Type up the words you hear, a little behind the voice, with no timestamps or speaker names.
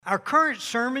Our current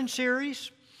sermon series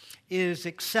is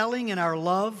Excelling in Our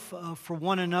Love for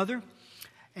One Another.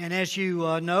 And as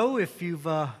you know, if you've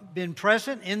been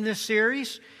present in this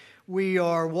series, we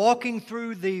are walking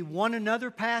through the one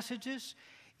another passages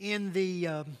in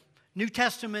the New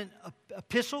Testament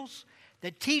epistles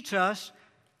that teach us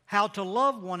how to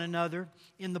love one another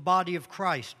in the body of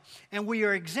Christ. And we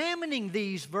are examining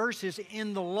these verses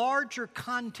in the larger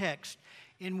context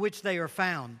in which they are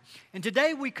found. And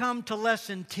today we come to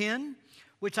lesson 10,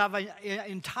 which I've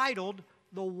entitled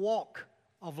The Walk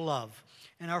of Love.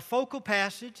 And our focal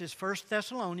passage is 1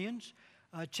 Thessalonians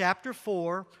chapter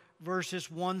 4, verses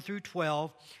 1 through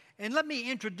 12. And let me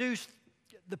introduce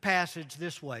the passage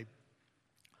this way.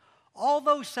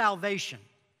 Although salvation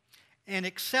and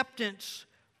acceptance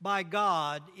by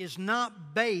God is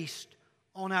not based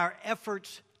on our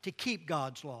efforts to keep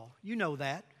God's law. You know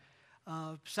that.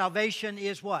 Salvation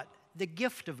is what? The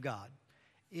gift of God.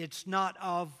 It's not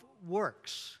of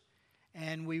works.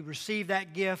 And we receive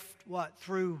that gift, what?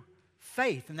 Through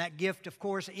faith. And that gift, of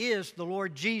course, is the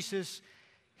Lord Jesus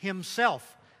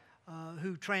Himself,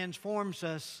 who transforms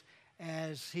us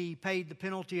as He paid the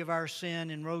penalty of our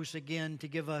sin and rose again to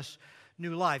give us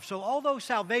new life. So although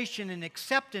salvation and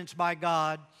acceptance by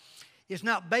God is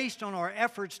not based on our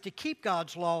efforts to keep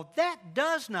God's law, that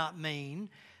does not mean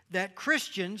that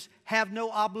Christians have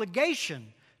no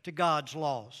obligation to God's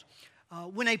laws.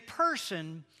 When a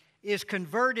person is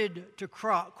converted to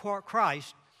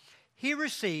Christ, he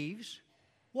receives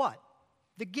what?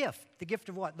 The gift. The gift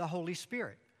of what? The Holy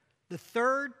Spirit. The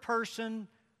third person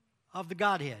of the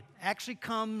Godhead actually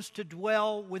comes to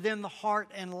dwell within the heart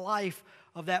and life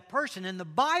of that person. And the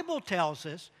Bible tells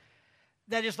us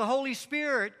that as the Holy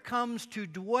Spirit comes to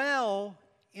dwell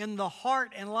in the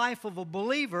heart and life of a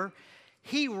believer,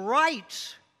 He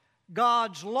writes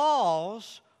God's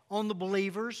laws on the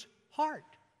believer's heart,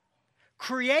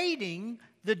 creating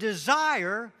the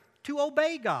desire to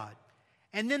obey God.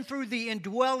 And then through the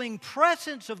indwelling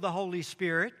presence of the Holy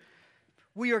Spirit,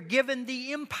 we are given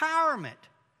the empowerment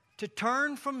to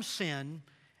turn from sin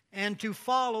and to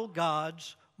follow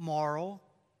God's moral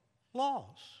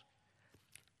laws.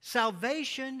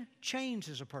 Salvation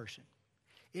changes a person.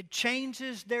 It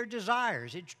changes their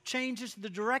desires. It changes the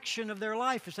direction of their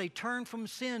life as they turn from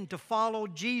sin to follow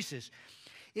Jesus.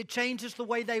 It changes the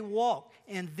way they walk.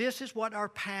 And this is what our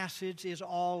passage is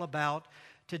all about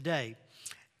today.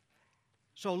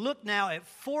 So look now at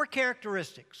four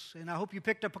characteristics. And I hope you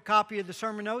picked up a copy of the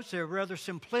sermon notes. They're rather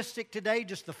simplistic today,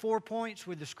 just the 4 points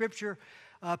with the scripture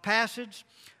passage.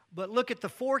 But look at the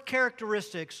four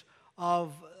characteristics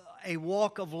of a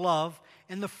walk of love.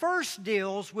 And the first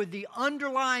deals with the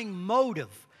underlying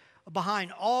motive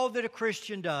behind all that a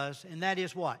Christian does, and that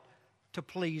is what? To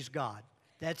please God.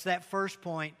 That's that first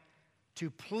point,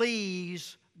 to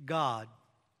please God.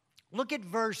 Look at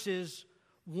verses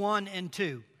 1 and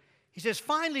 2. He says,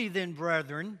 "Finally then,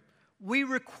 brethren, we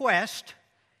request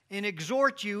and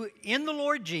exhort you in the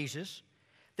Lord Jesus,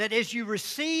 that as you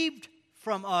received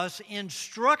from us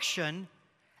instruction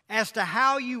as to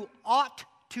how you ought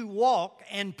to walk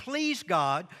and please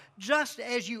God, just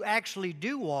as you actually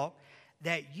do walk,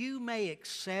 that you may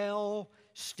excel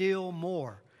still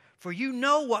more. For you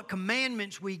know what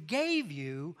commandments we gave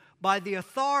you by the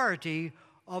authority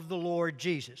of the Lord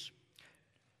Jesus."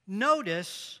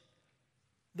 Notice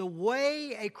the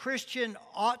way a Christian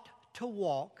ought to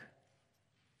walk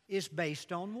is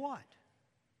based on what?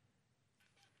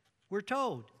 We're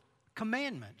told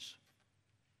commandments.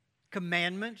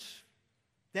 Commandments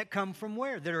that come from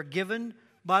where? That are given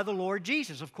by the Lord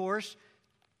Jesus. Of course,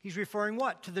 He's referring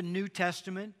what? To the New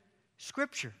Testament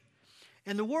Scripture.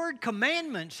 And the word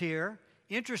commandments here,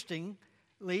 interestingly,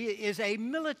 is a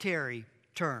military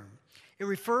term. It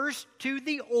refers to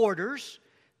the orders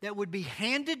that would be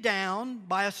handed down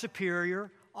by a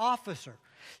superior officer.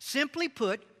 Simply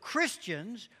put,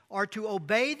 Christians are to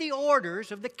obey the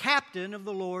orders of the captain of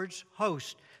the Lord's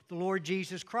host, the Lord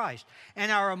Jesus Christ.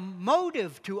 And our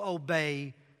motive to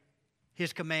obey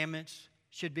His commandments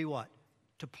should be what?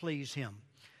 To please Him.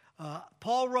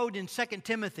 Paul wrote in 2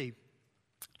 Timothy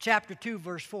chapter 2,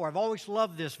 verse 4. I've always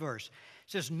loved this verse.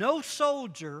 It says, "No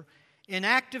soldier in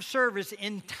active service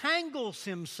entangles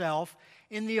himself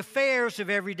in the affairs of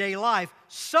everyday life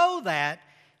so that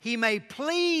he may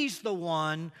please the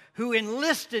one who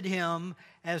enlisted him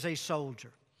as a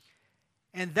soldier."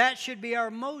 And that should be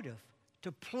our motive,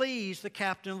 to please the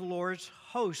captain of the Lord's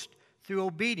host through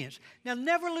obedience. Now,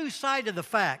 never lose sight of the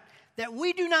fact that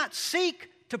we do not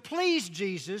seek to please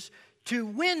Jesus to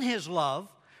win His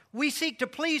love. We seek to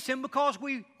please Him because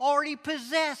we already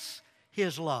possess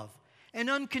His love, an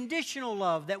unconditional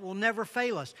love that will never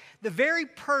fail us. The very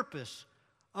purpose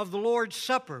of the Lord's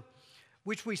Supper,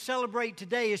 which we celebrate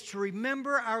today, is to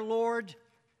remember our Lord's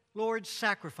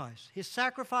sacrifice, His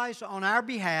sacrifice on our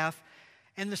behalf,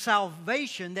 and the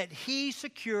salvation that He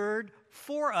secured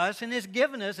for us and has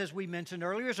given us, as we mentioned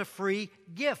earlier, as a free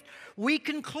gift. We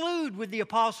conclude with the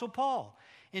Apostle Paul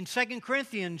in 2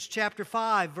 Corinthians chapter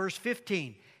 5, verse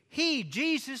 15. He,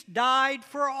 Jesus, died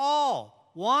for all.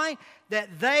 Why?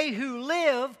 That they who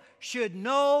live should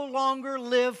no longer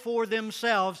live for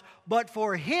themselves, but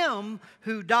for Him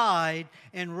who died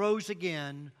and rose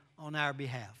again on our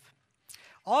behalf.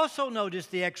 Also notice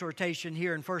the exhortation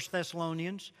here in 1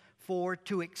 Thessalonians 4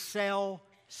 to excel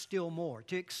still more.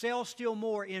 To excel still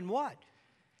more in what?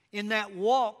 In that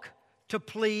walk to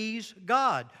please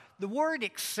God. The word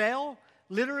excel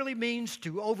literally means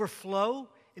to overflow.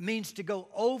 It means to go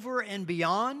over and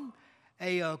beyond.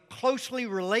 A closely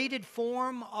related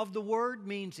form of the word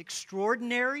means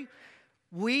extraordinary.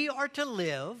 We are to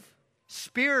live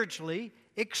spiritually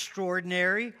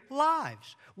extraordinary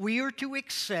lives. We are to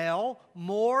excel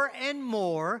more and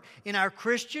more in our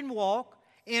Christian walk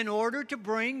in order to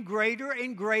bring greater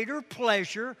and greater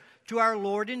pleasure to our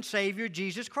Lord and Savior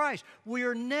Jesus Christ. We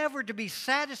are never to be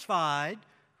satisfied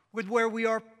with where we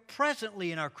are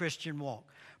presently in our Christian walk,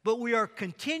 but we are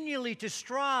continually to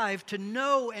strive to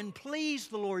know and please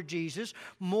the Lord Jesus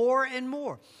more and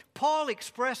more. Paul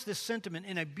expressed this sentiment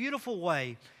in a beautiful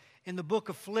way in the book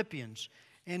of Philippians.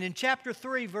 And in chapter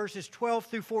 3, verses 12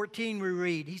 through 14, we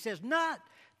read, he says, "Not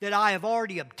that I have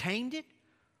already obtained it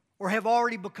or have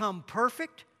already become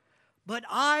perfect, but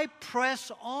I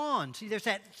press on." See, there's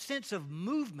that sense of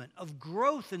movement, of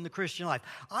growth in the Christian life.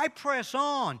 I press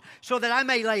on so that I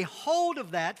may lay hold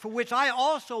of that for which I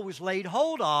also was laid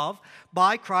hold of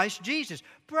by Christ Jesus.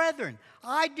 Brethren,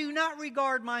 I do not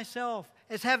regard myself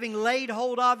as having laid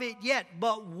hold of it yet,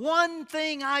 but one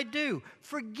thing I do,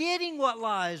 forgetting what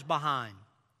lies behind,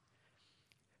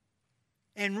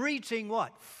 and reaching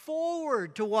what?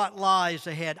 Forward to what lies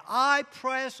ahead. I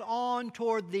press on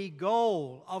toward the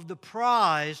goal of the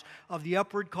prize of the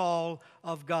upward call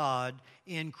of God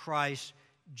in Christ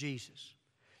Jesus.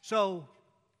 So,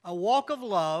 a walk of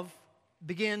love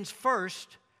begins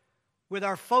first with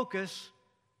our focus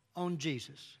on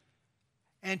Jesus,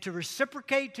 and to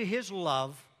reciprocate to His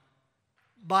love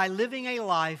by living a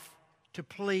life to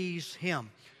please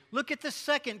Him. Look at the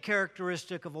second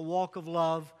characteristic of a walk of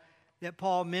love that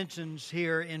Paul mentions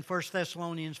here in 1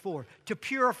 Thessalonians 4. To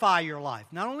purify your life.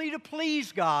 Not only to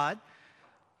please God,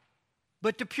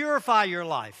 but to purify your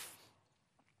life.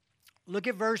 Look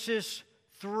at verses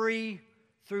 3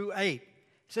 through 8. It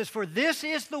says, "For this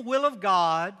is the will of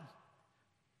God,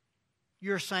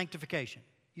 your sanctification."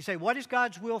 You say, what is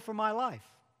God's will for my life?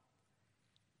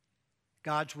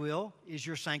 God's will is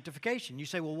your sanctification. You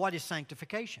say, well, what is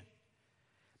sanctification?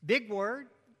 Big word,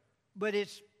 but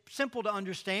it's simple to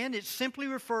understand. It simply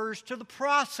refers to the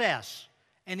process.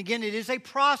 And again, it is a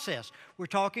process. We're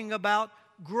talking about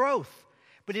growth.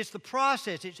 But it's the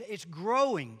process. It's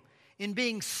growing in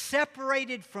being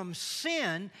separated from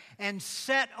sin and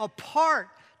set apart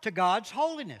to God's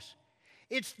holiness.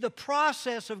 It's the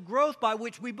process of growth by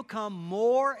which we become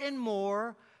more and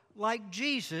more like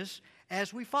Jesus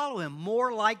as we follow Him.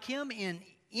 More like Him in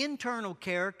internal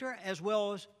character as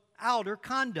well as outer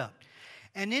conduct.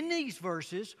 And in these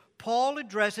verses, Paul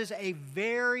addresses a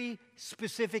very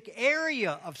specific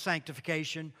area of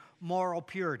sanctification, moral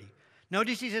purity.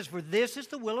 Notice he says, "For this is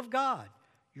the will of God,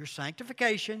 your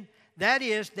sanctification, that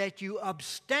is, that you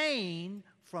abstain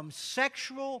from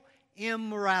sexual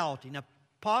immorality." Now,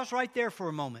 pause right there for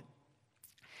a moment.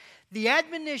 The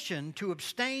admonition to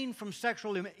abstain from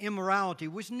sexual immorality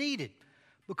was needed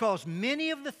because many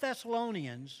of the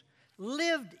Thessalonians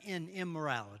lived in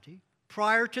immorality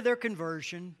prior to their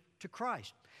conversion to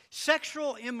Christ.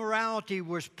 Sexual immorality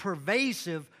was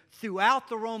pervasive throughout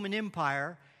the Roman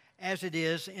Empire as it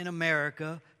is in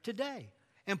America today.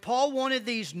 And Paul wanted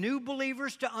these new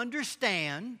believers to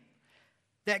understand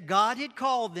that God had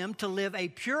called them to live a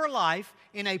pure life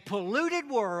in a polluted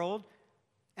world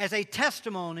as a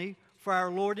testimony for our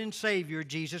Lord and Savior,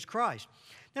 Jesus Christ.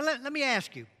 Now let me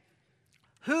ask you,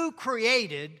 who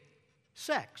created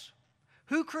sex?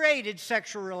 Who created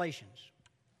sexual relations?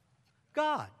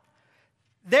 God.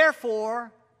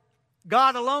 Therefore,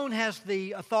 God alone has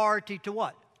the authority to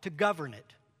what? To govern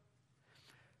it.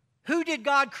 Who did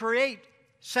God create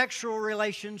sexual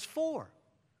relations for?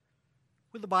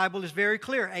 Well, the Bible is very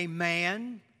clear. A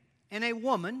man and a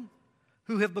woman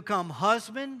who have become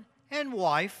husband and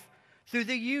wife through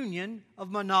the union of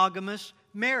monogamous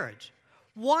marriage.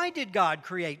 Why did God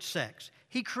create sex?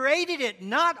 He created it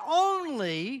not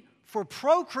only for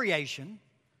procreation,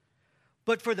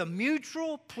 but for the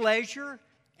mutual pleasure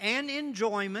and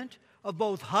enjoyment of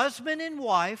both husband and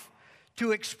wife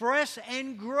to express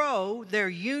and grow their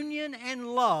union and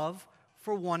love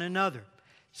for one another.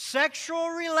 Sexual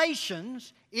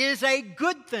relations is a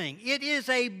good thing. It is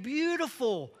a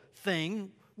beautiful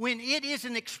thing when it is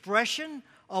an expression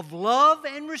of love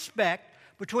and respect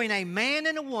between a man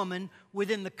and a woman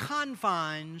within the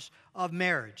confines of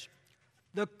marriage.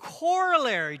 The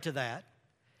corollary to that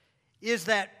is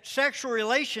that sexual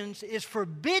relations is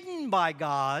forbidden by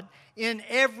God in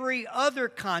every other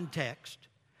context,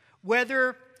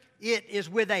 whether it is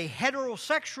with a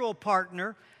heterosexual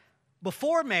partner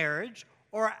before marriage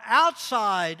or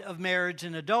outside of marriage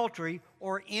and adultery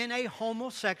or in a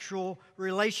homosexual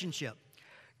relationship.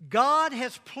 God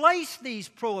has placed these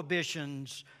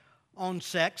prohibitions on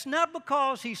sex, not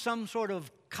because He's some sort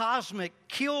of cosmic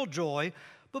killjoy,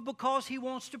 but because He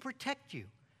wants to protect you.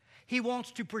 He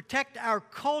wants to protect our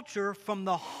culture from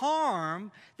the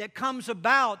harm that comes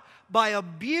about by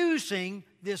abusing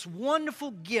this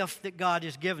wonderful gift that God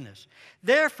has given us.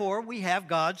 Therefore, we have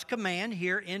God's command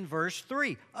here in verse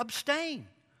 3. Abstain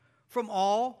from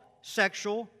all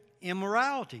sexual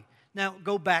immorality. Now,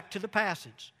 go back to the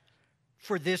passage.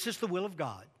 For this is the will of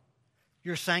God,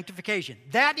 your sanctification.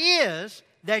 That is,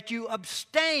 that you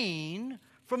abstain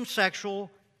from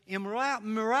sexual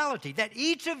immorality, that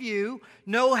each of you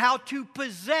know how to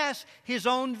possess his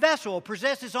own vessel,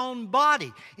 possess his own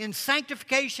body in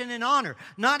sanctification and honor,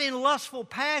 not in lustful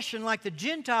passion like the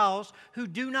Gentiles who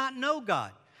do not know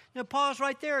God. Now pause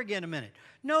right there again a minute.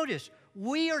 Notice,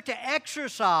 we are to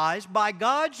exercise by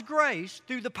God's grace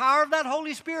through the power of that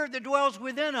Holy Spirit that dwells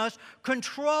within us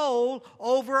control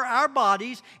over our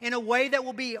bodies in a way that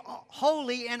will be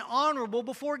holy and honorable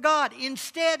before God,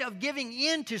 instead of giving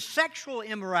in to sexual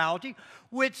immorality,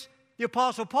 which the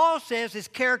Apostle Paul says is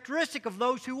characteristic of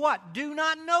those who what? Do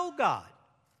not know God.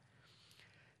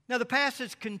 Now the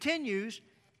passage continues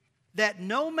that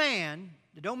no man,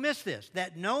 don't miss this,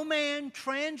 that no man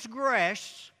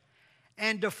transgress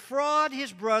and defraud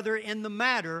his brother in the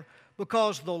matter,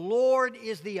 because the Lord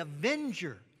is the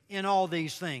avenger in all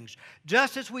these things,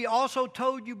 just as we also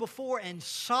told you before and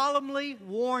solemnly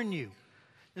warn you.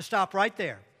 Now stop right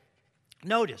there.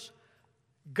 Notice,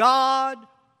 God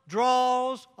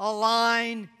draws a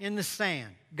line in the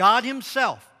sand. God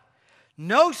Himself.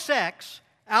 No sex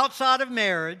outside of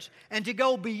marriage, and to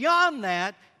go beyond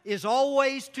that is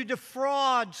always to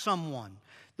defraud someone.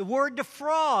 The word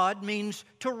defraud means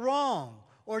to wrong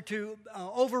or to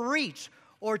overreach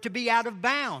or to be out of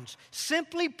bounds.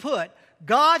 Simply put,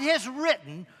 God has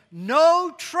written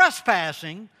no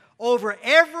trespassing over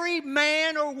every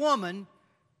man or woman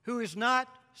who is not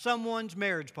someone's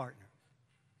marriage partner.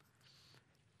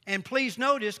 And please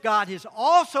notice, God has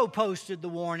also posted the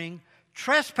warning,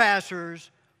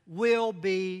 trespassers will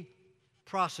be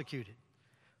prosecuted.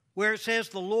 Where it says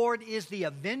the Lord is the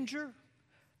avenger,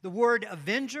 the word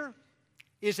avenger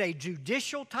is a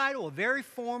judicial title, a very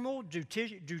formal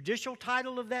judicial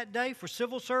title of that day for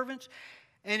civil servants,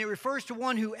 and it refers to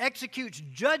one who executes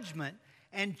judgment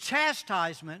and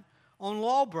chastisement on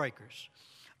lawbreakers.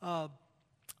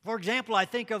 For example, I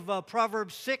think of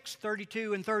Proverbs 6,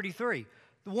 32 and 33.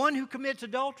 The one who commits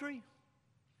adultery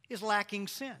is lacking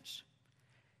sense.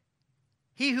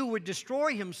 He who would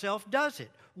destroy himself does it.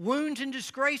 Wounds and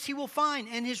disgrace he will find,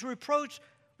 and his reproach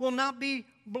will not be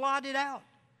blotted out.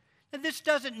 Now, this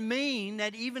doesn't mean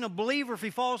that even a believer, if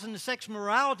he falls into sex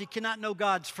morality, cannot know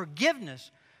God's forgiveness.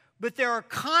 But there are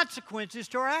consequences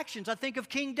to our actions. I think of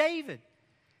King David.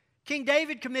 King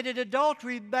David committed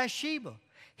adultery with Bathsheba.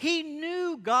 He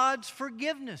knew God's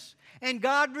forgiveness, and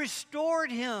God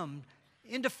restored him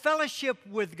into fellowship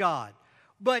with God.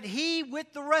 But he,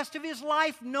 with the rest of his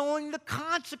life, knowing the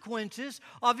consequences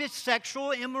of his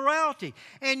sexual immorality.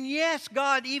 And yes,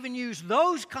 God even used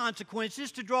those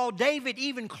consequences to draw David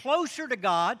even closer to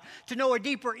God, to know a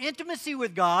deeper intimacy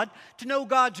with God, to know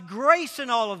God's grace and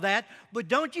all of that. But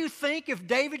don't you think if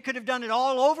David could have done it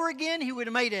all over again, he would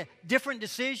have made a different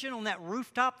decision on that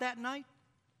rooftop that night?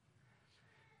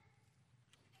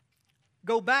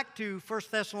 Go back to 1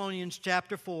 Thessalonians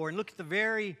chapter 4 and look at the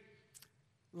very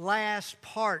last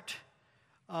part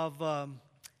of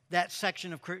that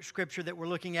section of Scripture that we're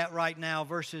looking at right now,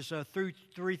 verses 3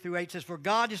 through 8 says, "For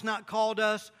God has not called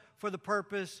us for the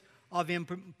purpose of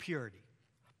impurity."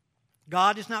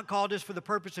 God has not called us for the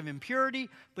purpose of impurity,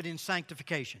 but in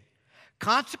sanctification.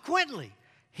 Consequently,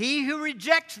 he who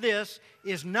rejects this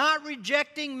is not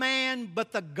rejecting man,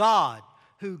 but the God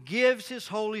who gives His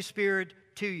Holy Spirit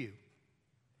to you.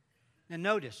 Now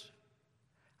notice,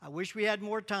 I wish we had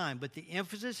more time, but the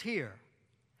emphasis here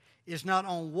is not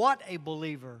on what a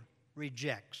believer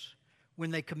rejects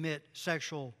when they commit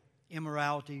sexual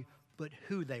immorality, but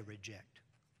who they reject: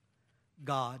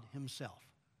 God Himself.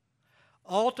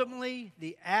 Ultimately,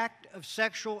 the act of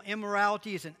sexual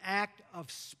immorality is an act of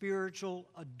spiritual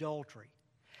adultery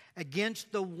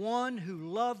against the one who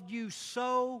loved you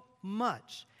so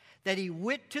much that He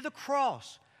went to the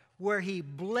cross, where He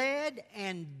bled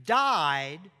and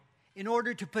died in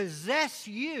order to possess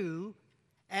you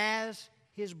as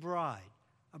His bride,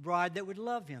 a bride that would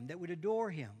love Him, that would adore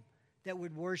Him, that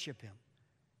would worship Him.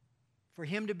 For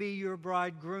Him to be your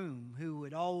bridegroom who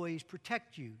would always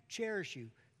protect you, cherish you,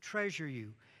 treasure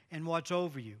you, and watch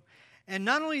over you. And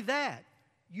not only that,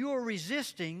 you are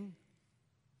resisting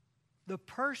the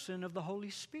person of the Holy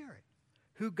Spirit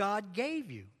who God gave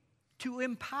you to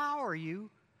empower you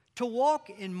to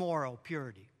walk in moral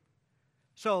purity.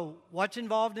 So what's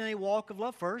involved in a walk of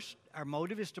love? First, our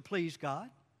motive is to please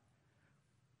God.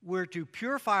 We're to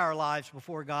purify our lives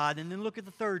before God. And then look at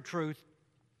the third truth: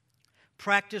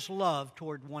 practice love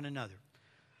toward one another.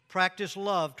 Practice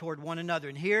love toward one another.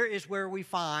 And here is where we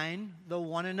find the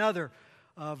one another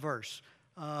verse.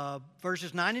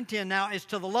 Verses 9 and 10. Now, as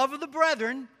to the love of the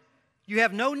brethren, you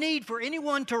have no need for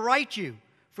anyone to write you,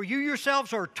 for you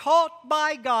yourselves are taught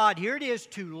by God, here it is,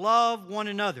 to love one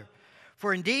another.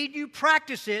 For indeed you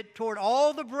practice it toward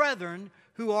all the brethren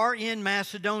who are in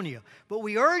Macedonia. But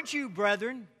we urge you,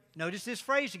 brethren, notice this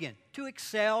phrase again, to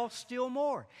excel still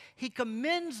more. He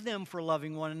commends them for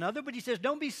loving one another, but he says,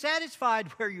 don't be satisfied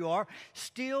where you are.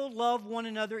 Still love one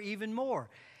another even more.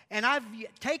 And I've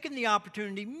taken the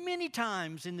opportunity many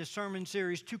times in this sermon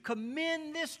series to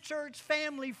commend this church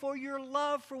family for your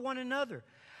love for one another.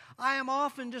 I am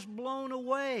often just blown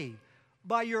away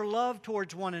by your love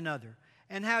towards one another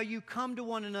and how you come to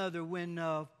one another when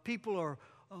people are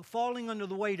falling under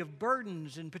the weight of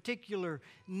burdens and particular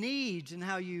needs, and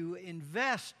how you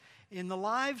invest in the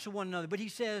lives of one another. But he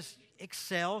says,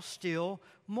 excel still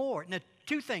more. Now,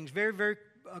 two things very, very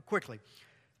quickly.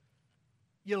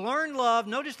 You learn love.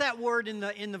 Notice that word in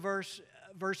the verse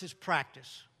is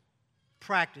practice.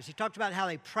 Practice. He talks about how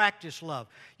they practice love.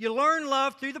 You learn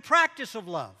love through the practice of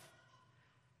love.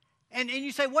 And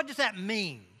you say, what does that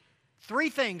mean? Three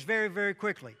things very, very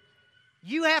quickly.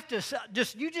 You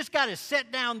just got to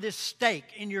set down this stake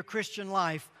in your Christian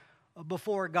life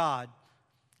before God,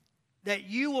 that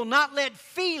you will not let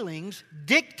feelings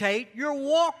dictate your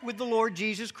walk with the Lord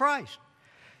Jesus Christ.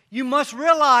 You must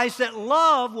realize that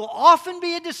love will often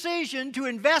be a decision to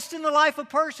invest in the life of a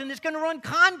person that's going to run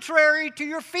contrary to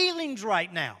your feelings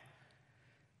right now.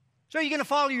 So are you going to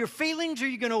follow your feelings, or are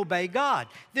you going to obey God?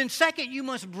 Then second, you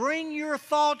must bring your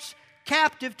thoughts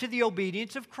captive to the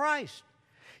obedience of Christ.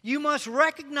 You must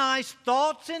recognize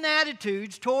thoughts and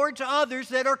attitudes towards others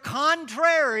that are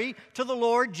contrary to the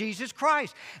Lord Jesus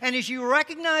Christ. And as you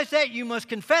recognize that, you must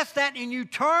confess that, and you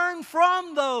turn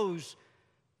from those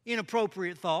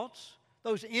inappropriate thoughts,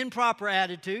 those improper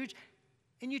attitudes,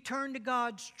 and you turn to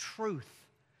God's truth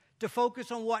to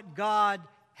focus on what God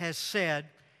has said.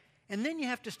 And then you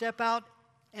have to step out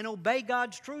and obey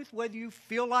God's truth whether you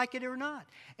feel like it or not.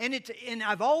 And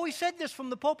I've always said this from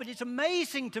the pulpit, it's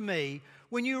amazing to me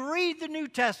when you read the New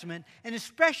Testament, and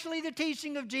especially the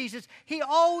teaching of Jesus, He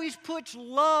always puts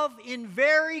love in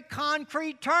very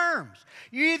concrete terms.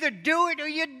 You either do it or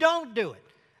you don't do it.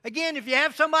 Again, if you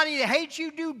have somebody that hates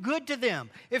you, do good to them.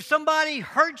 If somebody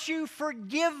hurts you,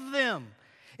 forgive them.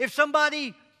 If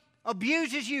somebody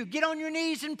abuses you, get on your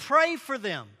knees and pray for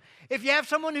them. If you have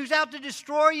someone who's out to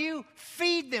destroy you,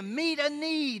 feed them, meet a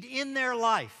need in their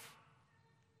life.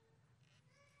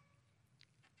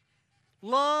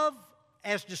 Love,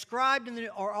 as described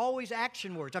are always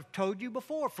action words. I've told you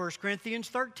before, 1 Corinthians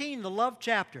 13, the love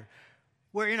chapter,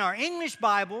 where in our English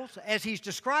Bibles, as he's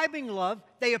describing love,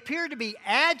 they appear to be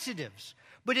adjectives.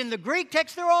 But in the Greek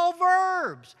text, they're all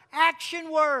verbs, action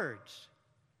words.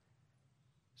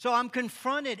 So I'm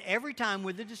confronted every time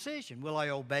with the decision. Will I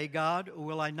obey God or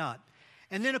will I not?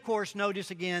 And then, of course, notice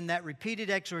again that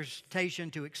repeated exhortation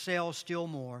to excel still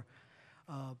more,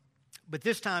 but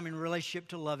this time in relationship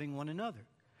to loving one another.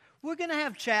 We're going to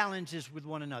have challenges with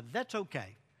one another. That's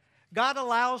okay. God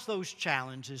allows those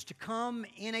challenges to come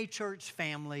in a church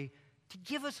family to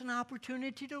give us an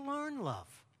opportunity to learn love.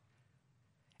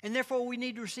 And therefore, we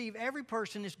need to receive every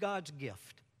person as God's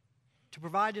gift to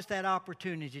provide us that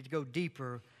opportunity to go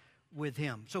deeper with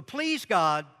Him. So please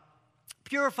God,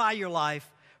 purify your life,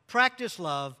 practice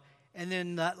love, and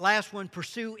then that last one,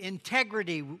 pursue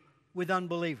integrity with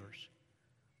unbelievers.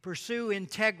 Pursue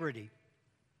integrity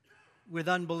with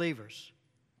unbelievers.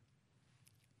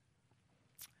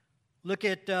 Look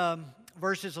at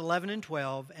verses 11 and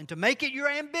 12. And to make it your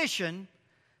ambition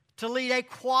to lead a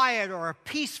quiet or a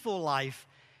peaceful life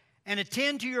and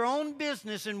attend to your own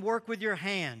business and work with your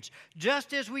hands,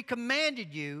 just as we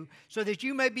commanded you, so that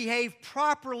you may behave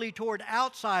properly toward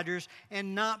outsiders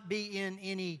and not be in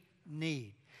any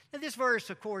need. Now, this verse,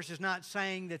 of course, is not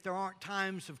saying that there aren't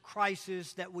times of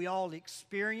crisis that we all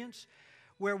experience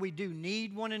where we do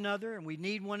need one another and we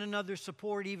need one another's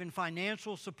support, even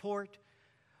financial support.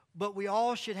 But we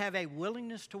all should have a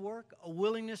willingness to work, a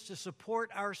willingness to support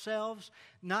ourselves,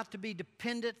 not to be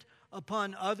dependent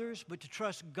upon others, but to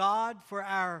trust God for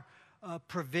our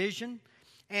provision.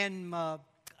 And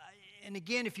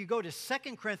again, if you go to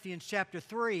 2 Corinthians chapter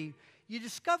 3, you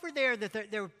discover there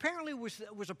that there apparently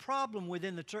was a problem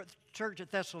within the church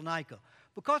at Thessalonica.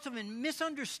 Because of a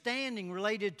misunderstanding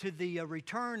related to the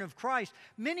return of Christ,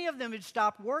 many of them had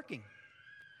stopped working.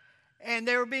 And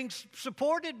they were being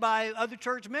supported by other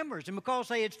church members. And because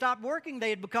they had stopped working,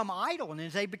 they had become idle. And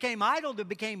as they became idle, they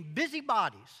became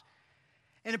busybodies.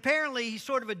 And apparently, he's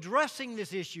sort of addressing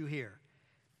this issue here.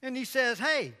 And he says,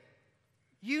 hey,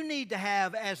 you need to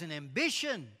have as an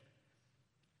ambition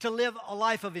to live a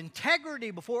life of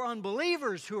integrity before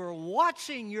unbelievers who are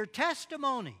watching your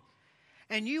testimony.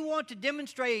 And you want to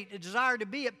demonstrate a desire to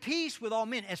be at peace with all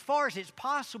men as far as it's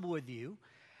possible with you.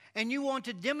 And you want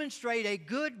to demonstrate a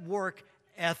good work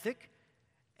ethic.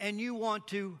 And you want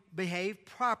to behave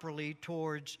properly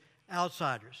towards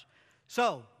outsiders.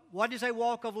 So, what is a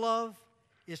walk of love?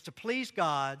 It's to please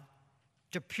God,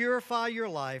 to purify your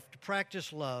life, to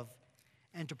practice love,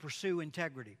 and to pursue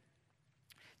integrity.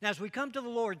 Now, as we come to the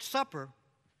Lord's Supper,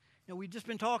 we've just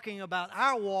been talking about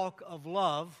our walk of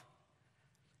love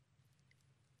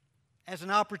as an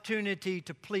opportunity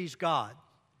to please God.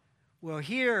 Well,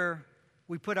 here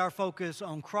we put our focus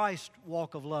on Christ's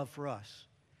walk of love for us.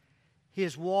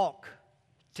 His walk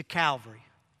to Calvary,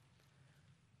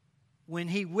 when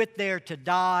He went there to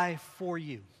die for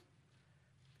you,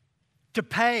 to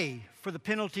pay for the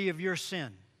penalty of your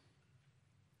sin,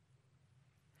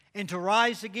 and to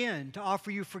rise again, to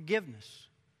offer you forgiveness,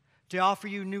 to offer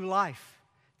you new life,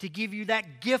 to give you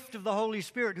that gift of the Holy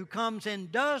Spirit who comes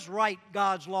and does write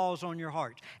God's laws on your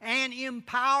heart and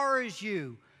empowers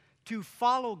you to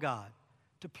follow God,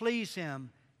 to please Him,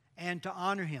 and to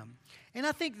honor Him. And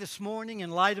I think this morning,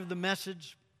 in light of the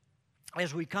message,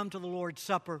 as we come to the Lord's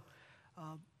Supper,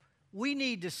 we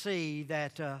need to see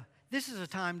that this is a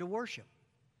time to worship.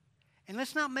 And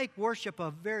let's not make worship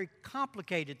a very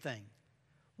complicated thing.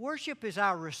 Worship is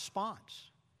our response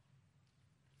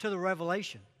to the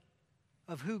revelation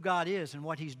of who God is and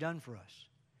what He's done for us.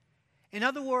 In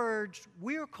other words,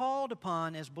 we are called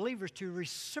upon as believers to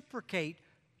reciprocate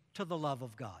to the love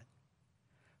of God.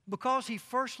 Because He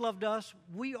first loved us,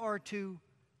 we are to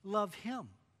love Him.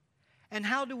 And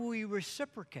how do we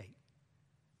reciprocate?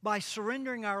 By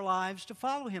surrendering our lives to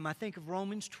follow Him. I think of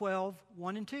Romans 12,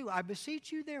 1 and 2. I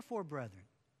beseech you, therefore, brethren,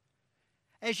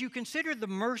 as you consider the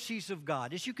mercies of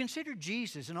God, as you consider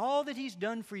Jesus and all that He's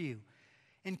done for you,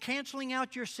 and canceling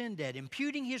out your sin debt,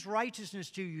 imputing His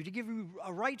righteousness to you to give you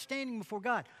a right standing before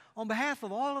God, on behalf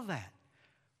of all of that,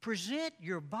 present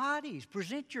your bodies,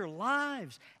 present your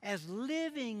lives as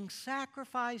living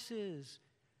sacrifices,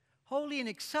 holy and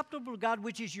acceptable to God,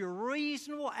 which is your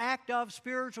reasonable act of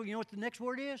spiritual, you know what the next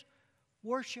word is?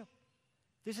 Worship.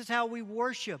 This is how we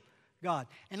worship God.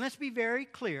 And let's be very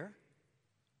clear.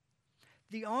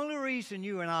 The only reason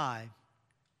you and I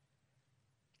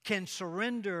can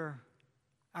surrender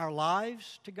our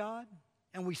lives to God,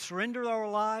 and we surrender our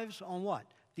lives on what?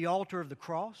 The altar of the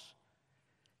cross.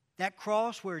 That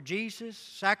cross where Jesus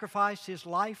sacrificed His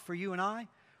life for you and I,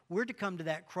 we're to come to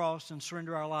that cross and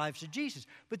surrender our lives to Jesus.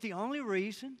 But the only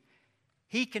reason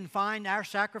He can find our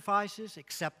sacrifices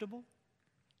acceptable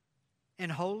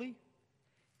and holy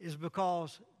is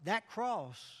because that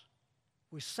cross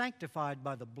was sanctified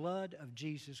by the blood of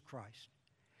Jesus Christ.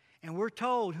 And we're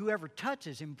told whoever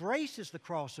touches, embraces the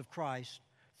cross of Christ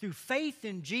through faith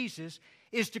in Jesus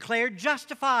is declared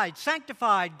justified,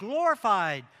 sanctified,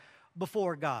 glorified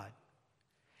before God.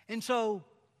 And so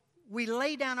we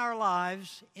lay down our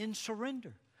lives in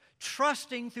surrender,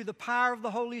 trusting through the power of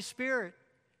the Holy Spirit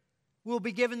we'll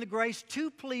be given the grace to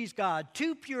please God,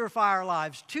 to purify our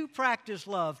lives, to practice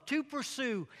love, to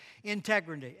pursue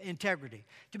integrity,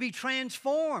 to be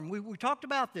transformed. We talked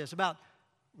about this, about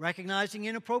recognizing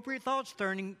inappropriate thoughts,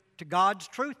 turning to God's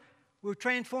truth. We're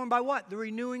transformed by what? The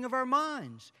renewing of our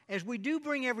minds, as we do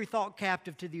bring every thought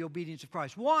captive to the obedience of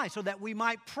Christ. Why? So that we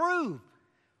might prove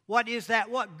what is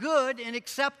that, what good and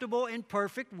acceptable and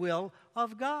perfect will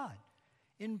of God,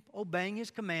 in obeying His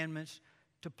commandments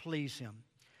to please Him.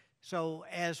 So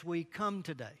as we come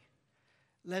today,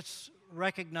 let's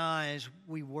recognize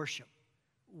we worship,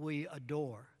 we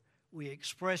adore, we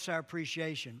express our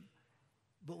appreciation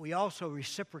but we also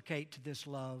reciprocate to this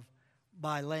love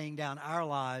by laying down our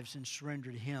lives and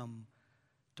surrender to Him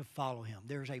to follow Him.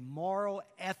 There's a moral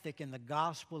ethic in the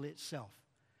gospel itself.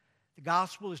 The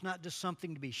gospel is not just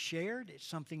something to be shared, it's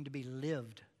something to be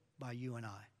lived by you and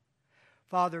I.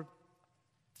 Father,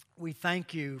 we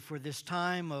thank you for this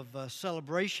time of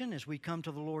celebration as we come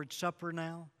to the Lord's Supper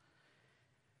now.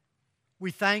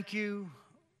 We thank you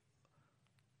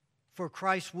for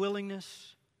Christ's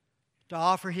willingness to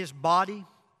offer His body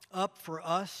up for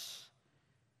us,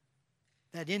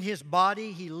 that in His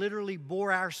body He literally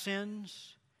bore our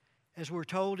sins. As we're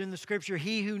told in the Scripture,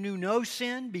 He who knew no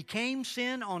sin became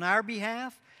sin on our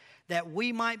behalf, that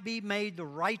we might be made the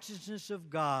righteousness of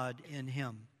God in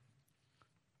Him.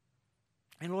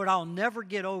 And Lord, I'll never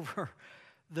get over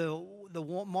the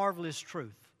marvelous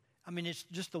truth. I mean, it's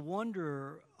just the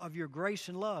wonder of your grace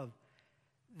and love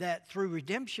that through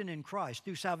redemption in Christ,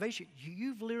 through salvation,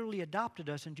 you've literally adopted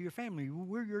us into your family.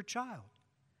 We're your child.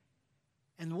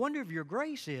 And the wonder of your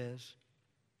grace is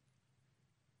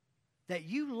that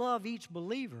you love each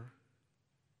believer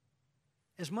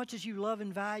as much as you love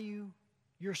and value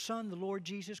your Son, the Lord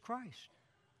Jesus Christ.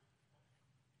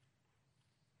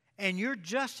 And you're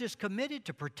just as committed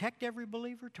to protect every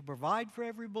believer, to provide for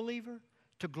every believer,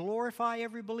 to glorify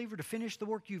every believer, to finish the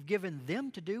work you've given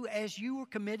them to do, as you were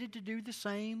committed to do the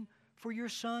same for your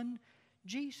Son,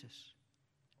 Jesus.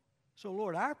 So,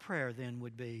 Lord, our prayer then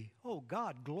would be, oh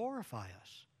God, glorify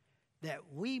us, that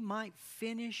we might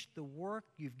finish the work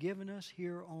you've given us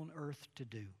here on earth to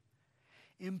do.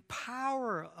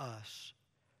 Empower us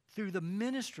through the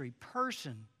ministry,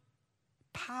 person,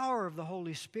 power of the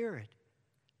Holy Spirit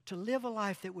to live a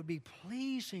life that would be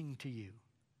pleasing to you,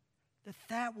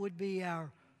 that would be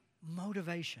our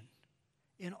motivation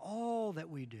in all that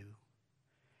we do,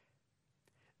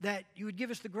 that you would give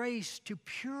us the grace to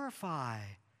purify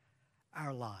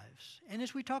our lives. And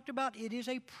as we talked about, it is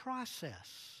a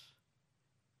process,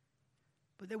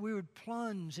 but that we would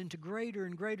plunge into greater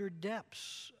and greater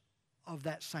depths of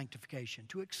that sanctification,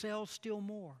 to excel still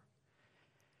more,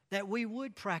 that we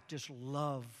would practice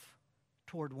love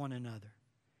toward one another,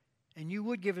 and you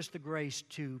would give us the grace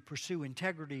to pursue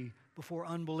integrity before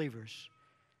unbelievers.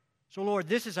 So, Lord,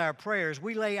 this is our prayer as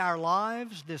we lay our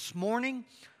lives this morning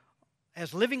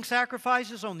as living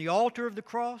sacrifices on the altar of the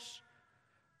cross,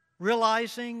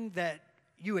 realizing that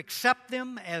you accept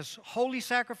them as holy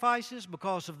sacrifices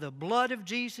because of the blood of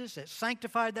Jesus that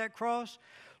sanctified that cross.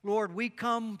 Lord, we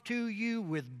come to you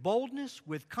with boldness,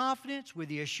 with confidence, with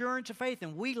the assurance of faith,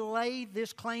 and we lay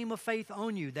this claim of faith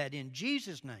on you that in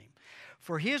Jesus' name,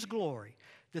 for His glory,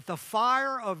 that the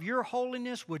fire of your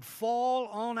holiness would fall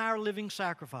on our living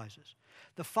sacrifices.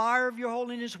 The fire of your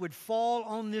holiness would fall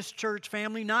on this church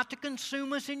family, not to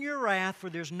consume us in your wrath, for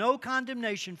there's no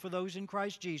condemnation for those in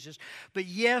Christ Jesus, but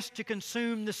yes, to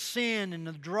consume the sin and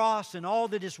the dross and all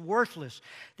that is worthless,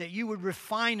 that you would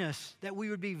refine us, that we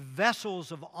would be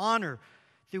vessels of honor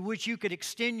through which you could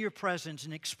extend your presence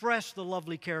and express the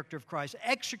lovely character of Christ,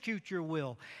 execute your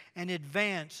will, and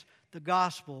advance the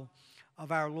gospel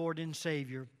of our Lord and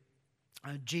Savior,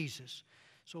 Jesus.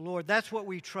 So, Lord, that's what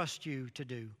we trust you to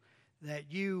do, that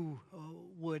you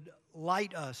would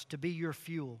light us to be your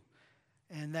fuel,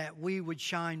 and that we would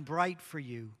shine bright for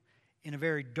you in a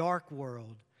very dark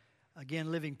world,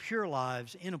 again, living pure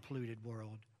lives in a polluted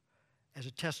world as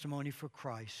a testimony for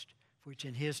Christ, for which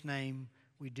in His name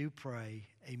we do pray.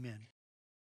 Amen.